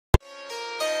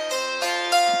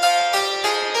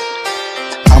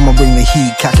the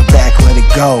heat, cock it back, let it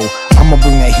go. I'ma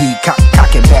bring that heat, cock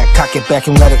it back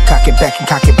and let it, cock it back and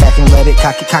cock it back and let it,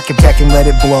 cock it back and let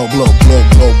it blow, blow, blow,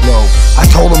 blow, blow. I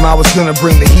told him I was gonna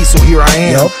bring the heat, so here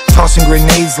I am. Tossing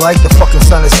grenades like the fucking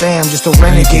son of Sam. Just a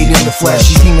renegade in the flesh.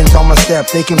 These demons on my step,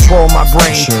 they control my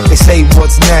brain. They say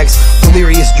what's next,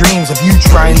 delirious dreams of you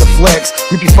trying to flex.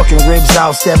 Rip your fucking ribs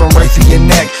out, stab them right through your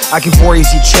neck. I can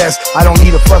vortex your chest, I don't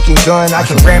need a fucking gun. I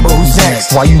can ramble who's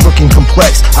next. While you looking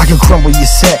complex, I can crumble your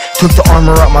set. Took the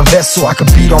armor out my vest so I could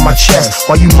beat on my chest.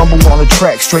 While you mumble on the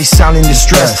track, straight sounding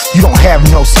distressed. You don't have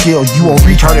no skill, you a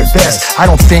retard at best. I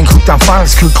don't think hooked on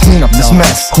phonics could clean up this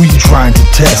mess. Who you trying to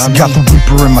test? Got the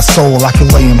reaper in my soul, I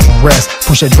can lay him to rest.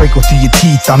 Push that Draco through your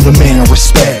teeth, I'm the man of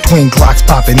respect. Twin Glocks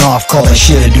popping off, call that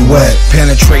shit a duet.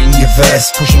 Penetrating your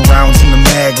vest, pushing rounds in the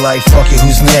mag like fuck it,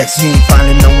 who's next? You ain't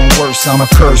finding no one worse, I'm a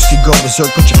curse. You go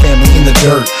berserk, put your family in the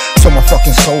dirt. So my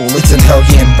fucking soul, it's in hell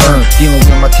getting burned. Dealing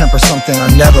with my temper, something I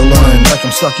never learned. Like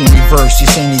I'm stuck in reverse, you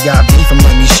saying you got beef, I'm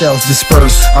letting these shells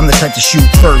disperse. I'm the type to shoot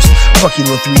first. Fuck you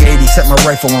little 380, set my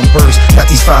rifle on burst. Got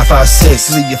these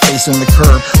 5.56, leave your face on the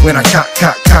curb. When I cock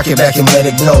it back and let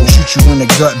it go. Shoot you in the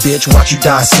gut, bitch, watch you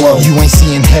die slow. You ain't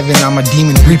seeing heaven, I'm a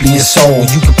demon reaping your soul.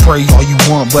 You can pray all you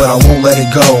want, but I won't let it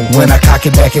go. When I cock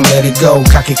it back and let it go.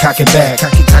 Cock it back,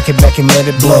 cock it back and let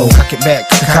it blow. Cock it back,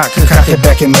 cock it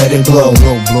back and let it blow.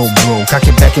 Blow, blow, blow. Cock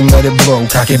it back and let it blow.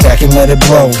 Cock it back and let it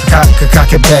blow.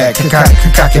 Cock it back,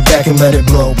 cock it back and let it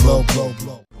blow, blow, blow,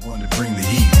 blow. One to bring the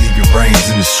heat, leave your brains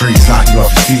in the streets, knock you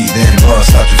off your feet, then bust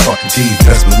out your fucking teeth.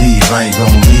 Best believe I ain't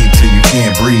gonna leave till you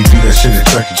can't breathe. Do that shit at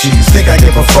Chuck E. Cheese. Think I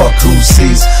give a fuck who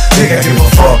sees? Think I give a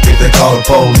fuck if they call the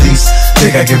police?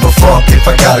 Think I give a fuck if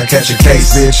I gotta catch a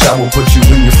case? Bitch, I will put you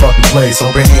in your fucking place.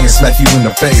 Open hand, smack you in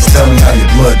the face. Tell me how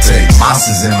your blood tastes.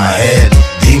 Monsters in my head,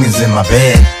 demons in my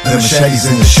bed, the machetes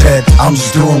in the shed. I'm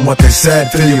just doing what they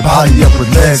said. Fill your body up with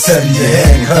lead, sever your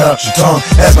head and cut out your tongue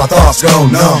as my thoughts go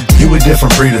numb. You a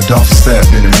different breed of don't step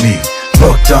into me.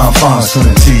 Hooked on phonics,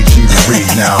 couldn't teach you to read.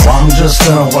 Now I'm just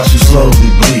gonna watch you slowly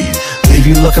bleed. Leave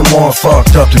you looking more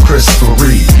fucked up than Christopher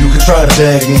Reed. You can try to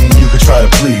beg and you can try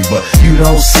to plead, but you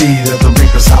don't see that the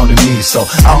reaper's hounding me. So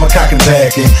I'ma cock it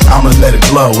back and I'ma let it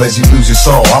blow as you lose your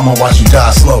soul. I'ma watch you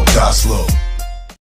die slow, die slow.